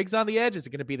Dennis Briggs on the edge? Is it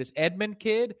going to be this Edmond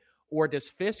kid, or does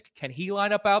Fisk, can he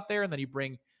line up out there and then you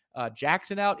bring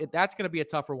Jackson out? That's going to be a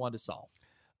tougher one to solve.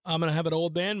 I'm going to have an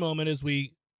old man moment as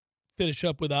we finish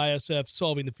up with ISF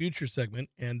Solving the Future segment,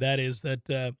 and that is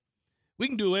that we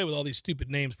can do away with all these stupid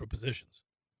names for positions.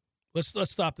 Let's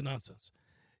stop the nonsense.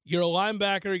 You're a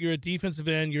linebacker, you're a defensive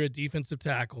end, you're a defensive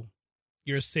tackle,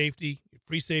 you're a safety, you're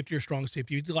free safety, or strong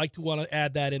safety. You'd like to want to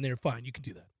add that in there, fine, you can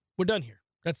do that. We're done here.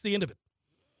 That's the end of it.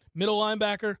 Middle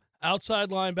linebacker, outside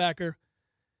linebacker,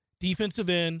 defensive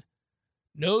end,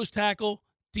 nose tackle,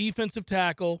 defensive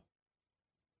tackle,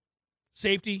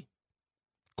 safety,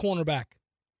 cornerback.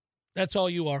 That's all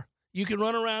you are. You can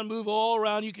run around, move all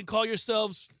around. You can call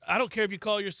yourselves, I don't care if you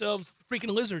call yourselves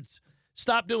freaking lizards.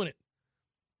 Stop doing it.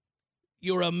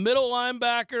 You're a middle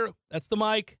linebacker. That's the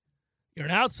mic. You're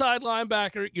an outside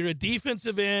linebacker. You're a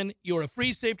defensive end. You're a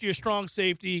free safety or strong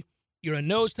safety. You're a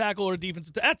nose tackle or a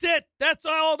defensive tackle. That's it. That's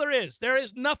all there is. There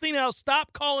is nothing else.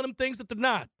 Stop calling them things that they're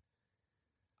not.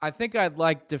 I think I'd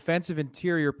like defensive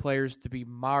interior players to be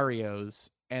Marios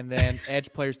and then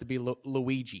edge players to be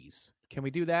Luigis. Can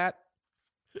we do that?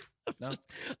 No?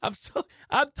 I'm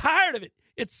tired of it.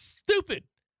 It's stupid.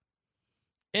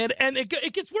 And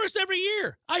it gets worse every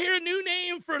year. I hear a new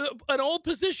name for an old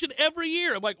position every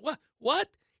year. I'm like, what?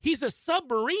 He's a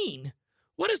submarine?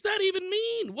 What does that even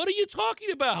mean? What are you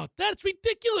talking about? That's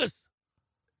ridiculous.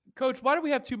 Coach, why do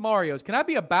we have 2 Marios? Can I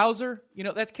be a Bowser?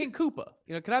 That's King Koopa.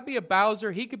 Can I be a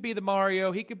Bowser? He could be the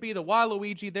Mario. He could be the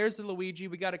Waluigi. There's the Luigi.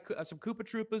 We got some Koopa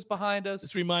Troopas behind us.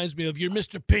 This reminds me of you're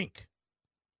Mr. Pink.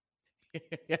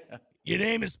 Yeah. Your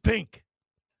name is Pink.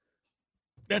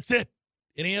 That's it.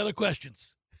 Any other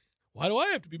questions? Why do I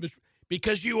have to be Mr.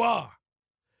 Because you are.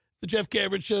 The Jeff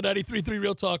Cameron Show, 93.3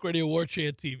 Real Talk Radio, War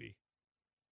Chant TV.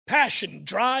 Passion,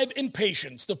 drive, and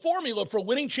patience. The formula for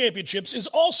winning championships is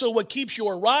also what keeps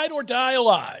your ride or die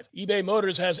alive. eBay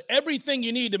Motors has everything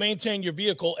you need to maintain your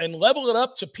vehicle and level it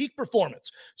up to peak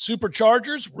performance.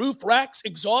 Superchargers, roof racks,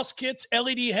 exhaust kits,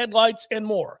 LED headlights, and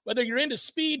more. Whether you're into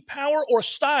speed, power, or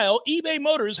style, eBay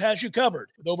Motors has you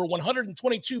covered. With over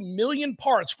 122 million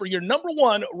parts for your number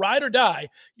one ride or die,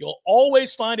 you'll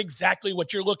always find exactly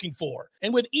what you're looking for.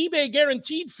 And with eBay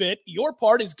Guaranteed Fit, your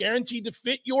part is guaranteed to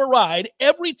fit your ride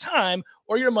every time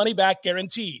or your money back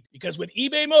guaranteed. Because with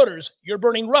eBay Motors, you're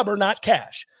burning rubber, not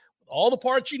cash. With all the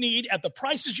parts you need at the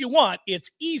prices you want, it's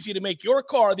easy to make your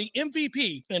car the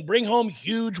MVP and bring home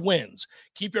huge wins.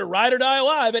 Keep your ride or die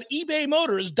alive at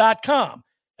ebaymotors.com.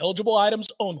 Eligible items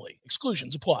only.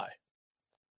 Exclusions apply.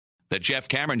 The Jeff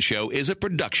Cameron Show is a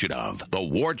production of the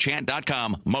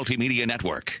WarChant.com Multimedia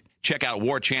Network. Check out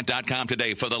warchant.com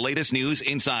today for the latest news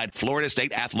inside Florida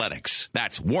State athletics.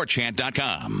 That's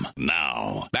warchant.com.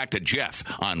 Now, back to Jeff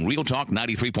on Real Talk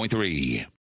 93.3.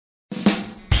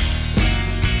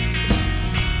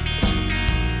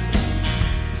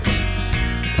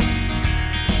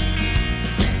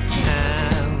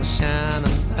 And the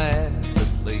shining path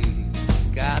that leads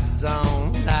to God's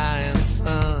own dying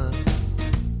sun.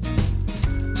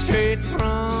 Straight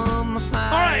from the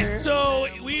fire. All right, so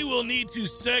we will need to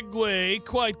segue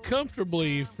quite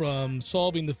comfortably from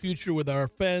solving the future with our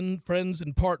friends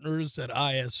and partners at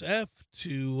ISF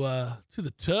to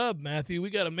the tub, Matthew.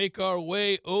 We got to make our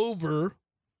way over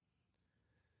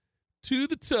to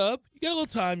the tub. You got a little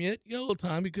time yet? You got a little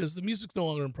time because the music's no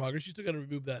longer in progress. You still got to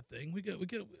remove that thing. We got.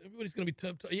 Everybody's going to be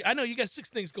tub. I know you got 6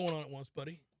 things going on at once,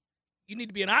 buddy. You need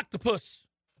to be an octopus.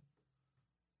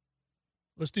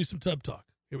 Let's do some tub talk.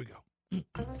 Here we go.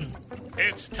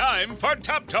 It's time for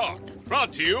Tub Talk,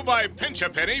 brought to you by Pinch a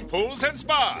Penny Pools and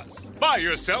Spas. Buy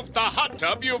yourself the hot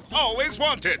tub you've always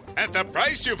wanted at the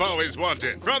price you've always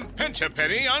wanted from Pinch a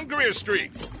Penny on Greer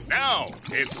Street. Now,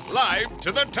 it's live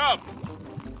to the tub.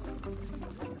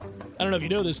 I don't know if you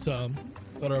know this, Tom,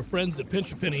 but our friends at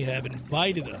Pinch a Penny have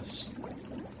invited us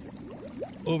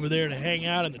over there to hang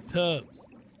out in the tubs.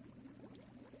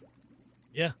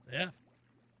 Yeah, they have.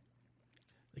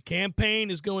 The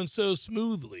campaign is going so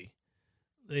smoothly.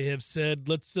 They have said,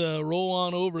 let's roll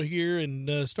on over here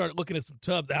and start looking at some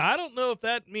tubs. Now, I don't know if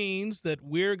that means that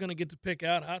we're going to get to pick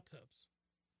out hot tubs.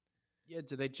 Yeah,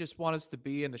 do they just want us to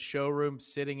be in the showroom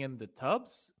sitting in the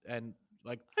tubs? And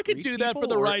like, I could do that for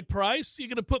the right price. You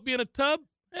going to put me in a tub?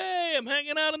 Hey, I'm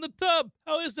hanging out in the tub.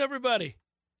 How is everybody?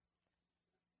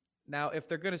 Now, if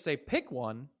they're going to say pick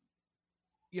one,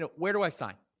 where do I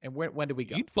sign? And when do we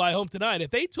go? You'd fly home tonight.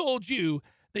 If they told you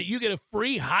that you get a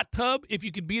free hot tub if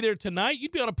you could be there tonight,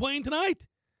 you'd be on a plane tonight.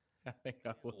 I think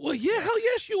I would. Well, yeah, hell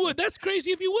yes you would. That's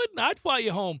crazy if you wouldn't. I'd fly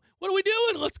you home. What are we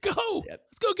doing? Let's go. Yep.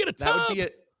 Let's go get a tub.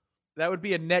 That would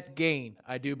be a net gain,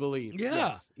 I do believe. Yeah.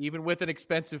 Yes. Even with an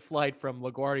expensive flight from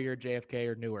LaGuardia or JFK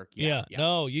or Newark. Yeah.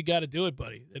 No, you got to do it,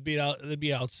 buddy. That'd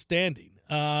be outstanding.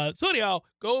 So anyhow,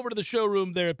 go over to the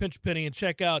showroom there at Pinch a Penny and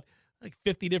check out like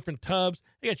 50 different tubs.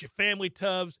 They got your family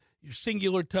tubs, your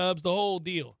singular tubs, the whole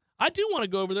deal. I do want to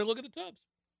go over there and look at the tubs.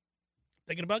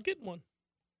 Thinking about getting one.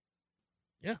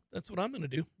 Yeah, that's what I'm going to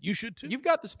do. You should too. You've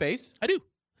got the space. I do.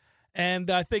 And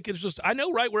I think it's just, I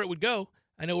know right where it would go.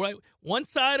 I know right. One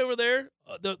side over there,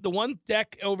 the one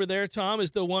deck over there, Tom,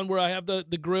 is the one where I have the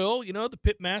grill, the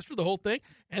pit master, the whole thing.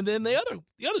 And then the other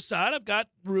side, I've got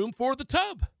room for the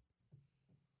tub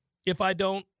if I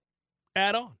don't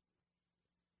add on.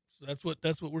 So that's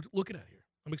what we're looking at here.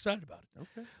 I'm excited about it.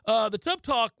 Okay. The tub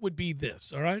talk would be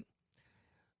this, all right?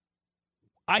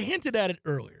 I hinted at it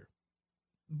earlier,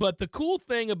 but the cool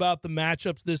thing about the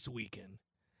matchups this weekend,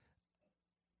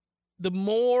 the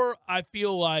more I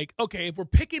feel like, okay, if we're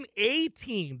picking a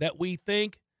team that we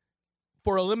think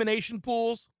for elimination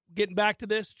pools, getting back to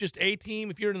this, just a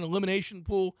team, if you're in an elimination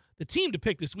pool, the team to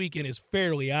pick this weekend is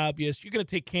fairly obvious. You're going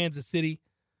to take Kansas City.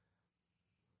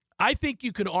 I think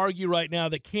you can argue right now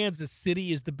that Kansas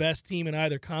City is the best team in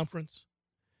either conference,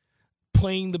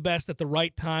 playing the best at the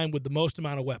right time with the most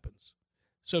amount of weapons.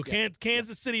 So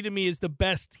Kansas City to me is the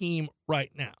best team right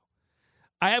now.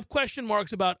 I have question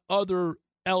marks about other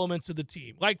elements of the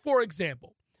team. Like, for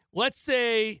example, let's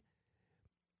just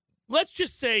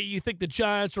say you think the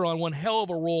Giants are on one hell of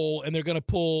a roll and they're going to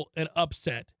pull an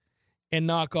upset and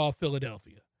knock off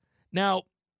Philadelphia. Now,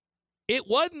 it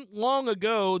wasn't long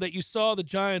ago that you saw the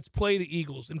Giants play the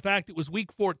Eagles. In fact, it was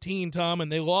week 14, Tom,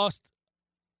 and they lost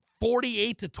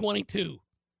 48-22.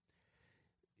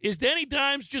 Is Danny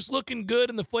Dimes just looking good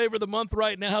in the flavor of the month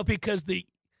right now because the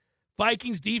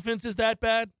Vikings defense is that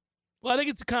bad? Well, I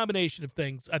think it's a combination of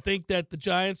things. I think that the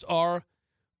Giants are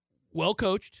well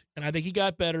coached, and I think he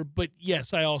got better. But,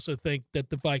 yes, I also think that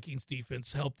the Vikings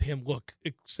defense helped him look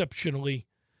exceptionally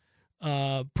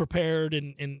prepared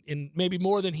and maybe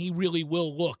more than he really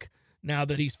will look now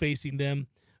that he's facing them,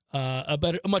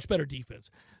 a much better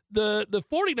defense. The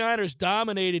 49ers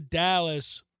dominated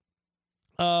Dallas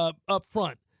up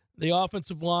front. The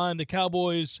offensive line, the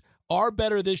Cowboys are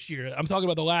better this year. I'm talking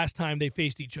about the last time they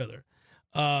faced each other.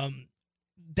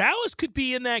 Dallas could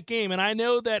be in that game, and I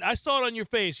know that I saw it on your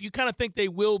face. You kind of think they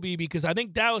will be because I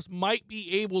think Dallas might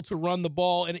be able to run the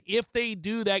ball, and if they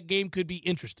do, that game could be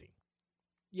interesting.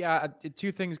 Yeah,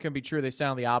 two things can be true. They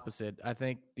sound the opposite. I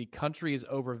think the country is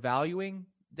overvaluing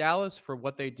Dallas for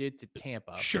what they did to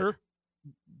Tampa. Sure.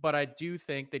 But I do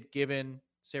think that given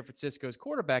San Francisco's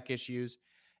quarterback issues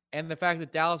and the fact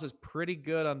that Dallas is pretty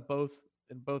good on both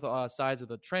sides of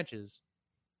the trenches,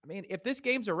 I mean, if this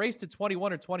game's a race to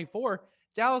 21 or 24,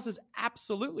 Dallas is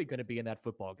absolutely going to be in that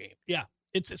football game. Yeah.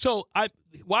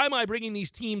 Why am I bringing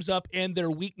these teams up and their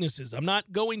weaknesses? I'm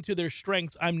not going to their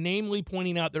strengths. I'm namely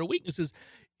pointing out their weaknesses.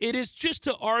 It is just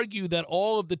to argue that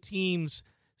all of the teams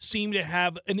seem to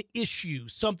have an issue,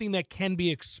 something that can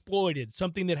be exploited,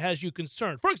 something that has you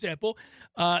concerned. For example,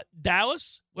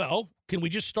 Dallas, well, can we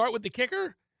just start with the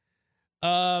kicker?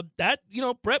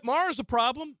 Brett Maher is a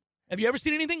problem. Have you ever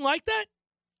seen anything like that?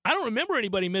 I don't remember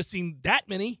anybody missing that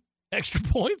many extra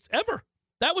points ever.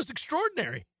 That was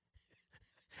extraordinary.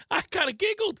 I kind of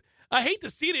giggled. I hate to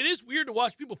see it. It is weird to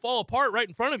watch people fall apart right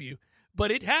in front of you,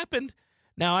 but it happened.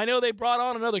 Now, I know they brought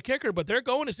on another kicker, but they're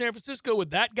going to San Francisco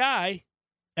with that guy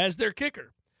as their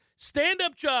kicker.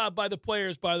 Stand-up job by the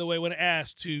players, by the way, when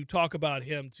asked to talk about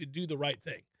him, to do the right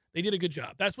thing. They did a good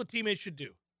job. That's what teammates should do.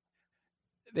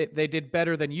 They did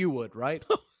better than you would, right?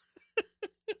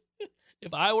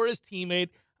 If I were his teammate,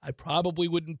 I probably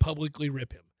wouldn't publicly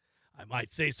rip him. I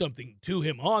might say something to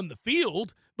him on the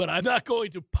field, but I'm not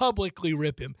going to publicly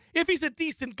rip him if he's a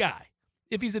decent guy.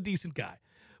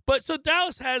 But so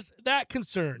Dallas has that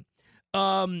concern.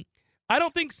 I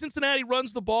don't think Cincinnati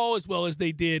runs the ball as well as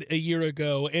they did a year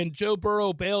ago, and Joe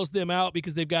Burrow bails them out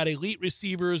because they've got elite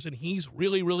receivers, and he's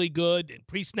really, really good and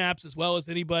pre-snaps as well as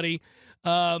anybody.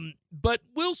 But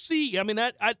we'll see. I mean,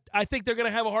 I think they're going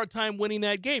to have a hard time winning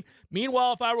that game.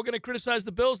 Meanwhile, if I were going to criticize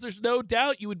the Bills, there's no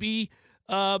doubt you would be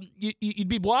you'd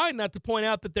be blind not to point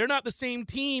out that they're not the same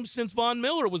team since Von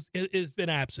Miller has been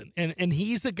absent, and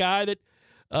he's a guy that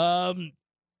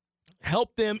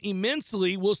helped them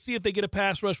immensely. We'll see if they get a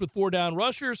pass rush with 4 down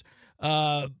rushers.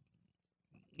 Miami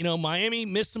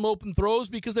missed some open throws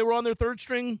because they were on their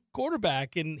third-string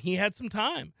quarterback, and he had some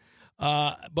time.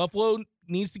 Buffalo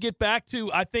needs to get back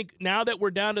to, I think, now that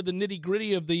we're down to the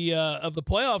nitty-gritty of the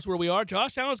playoffs where we are,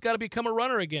 Josh Allen's got to become a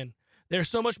runner again. They're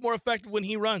so much more effective when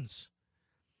he runs.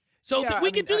 So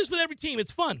we can do this with every team.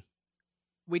 It's fun.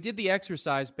 We did the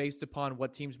exercise based upon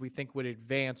what teams we think would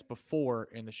advance before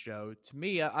in the show. To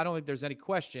me, I don't think there's any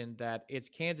question that it's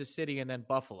Kansas City and then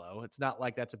Buffalo. It's not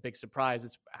like that's a big surprise.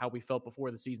 It's how we felt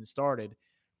before the season started.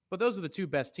 But those are the 2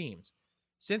 best teams.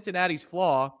 Cincinnati's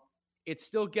flaw, it's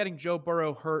still getting Joe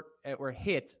Burrow hurt or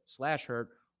hit/hurt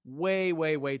way,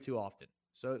 way, way too often.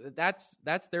 So that's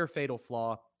their fatal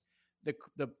flaw.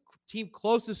 The team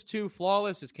closest to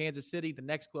flawless is Kansas City. The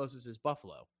next closest is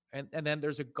Buffalo. And then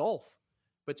there's a gulf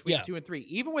between 2 and 3.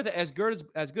 Even with as good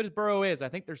as Burrow is, I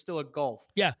think there's still a gulf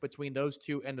between those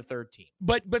 2 and the third team.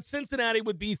 But Cincinnati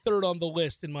would be third on the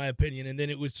list, in my opinion, and then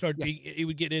it would it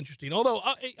would get interesting. Although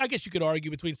I guess you could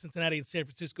argue between Cincinnati and San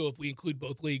Francisco if we include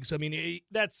both leagues. I mean,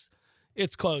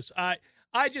 it's close.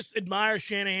 I just admire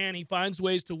Shanahan. He finds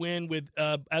ways to win with,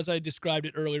 as I described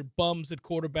it earlier, bums at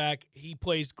quarterback. He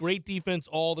plays great defense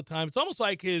all the time. It's almost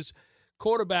like his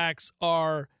quarterbacks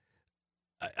are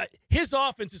his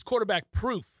offense is quarterback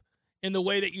proof in the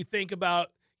way that you think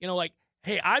about,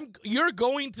 hey, you're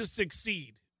going to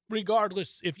succeed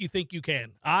regardless if you think you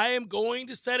can. I am going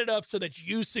to set it up so that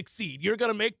you succeed. You're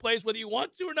going to make plays whether you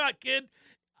want to or not, kid.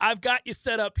 I've got you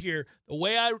set up here. The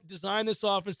way I design this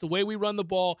offense, the way we run the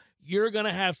ball, you're going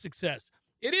to have success.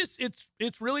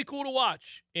 It's really cool to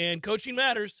watch, and coaching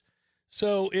matters.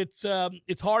 So it's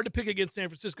hard to pick against San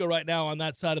Francisco right now on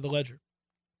that side of the ledger.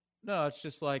 No, it's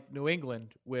just like New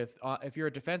England with if you're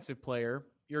a defensive player,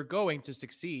 you're going to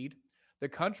succeed. The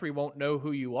country won't know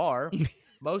who you are.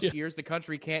 Most years, the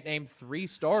country can't name 3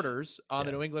 starters on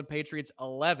the New England Patriots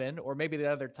 11, or maybe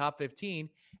the other top 15,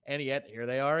 and yet here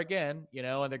they are again,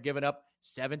 and they're giving up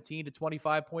 17 to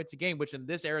 25 points a game, which in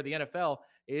this era of the NFL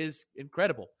is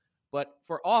incredible. But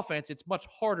for offense, it's much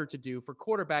harder to do. For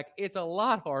quarterback, it's a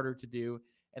lot harder to do,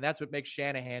 and that's what makes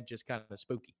Shanahan just kind of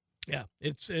spooky. Yeah,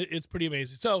 it's pretty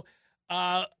amazing. So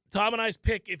Tom and I's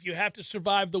pick, if you have to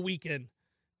survive the weekend,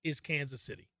 is Kansas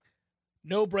City.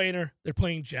 No brainer. They're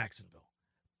playing Jacksonville.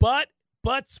 But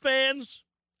Butts fans,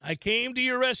 I came to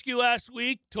your rescue last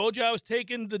week, told you I was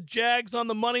taking the Jags on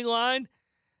the money line.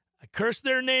 I cursed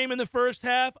their name in the first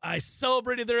half. I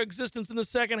celebrated their existence in the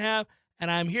second half, and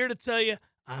I'm here to tell you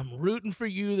I'm rooting for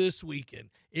you this weekend.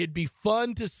 It'd be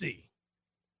fun to see.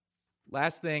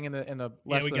 Last thing in the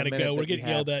we got to go. We're getting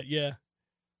yelled at. Yeah.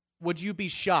 Would you be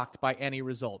shocked by any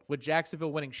result? Would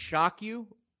Jacksonville winning shock you?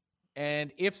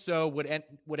 And if so,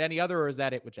 would any other, or is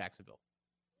that it with Jacksonville?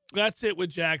 That's it with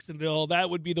Jacksonville. That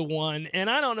would be the one. And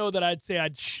I don't know that I'd say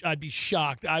I'd be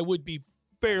shocked. I would be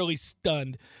fairly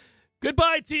stunned.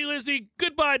 Goodbye, T. Lizzie.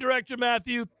 Goodbye, Director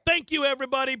Matthew. Thank you,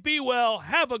 everybody. Be well.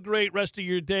 Have a great rest of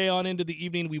your day on into the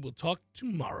evening. We will talk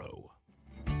tomorrow.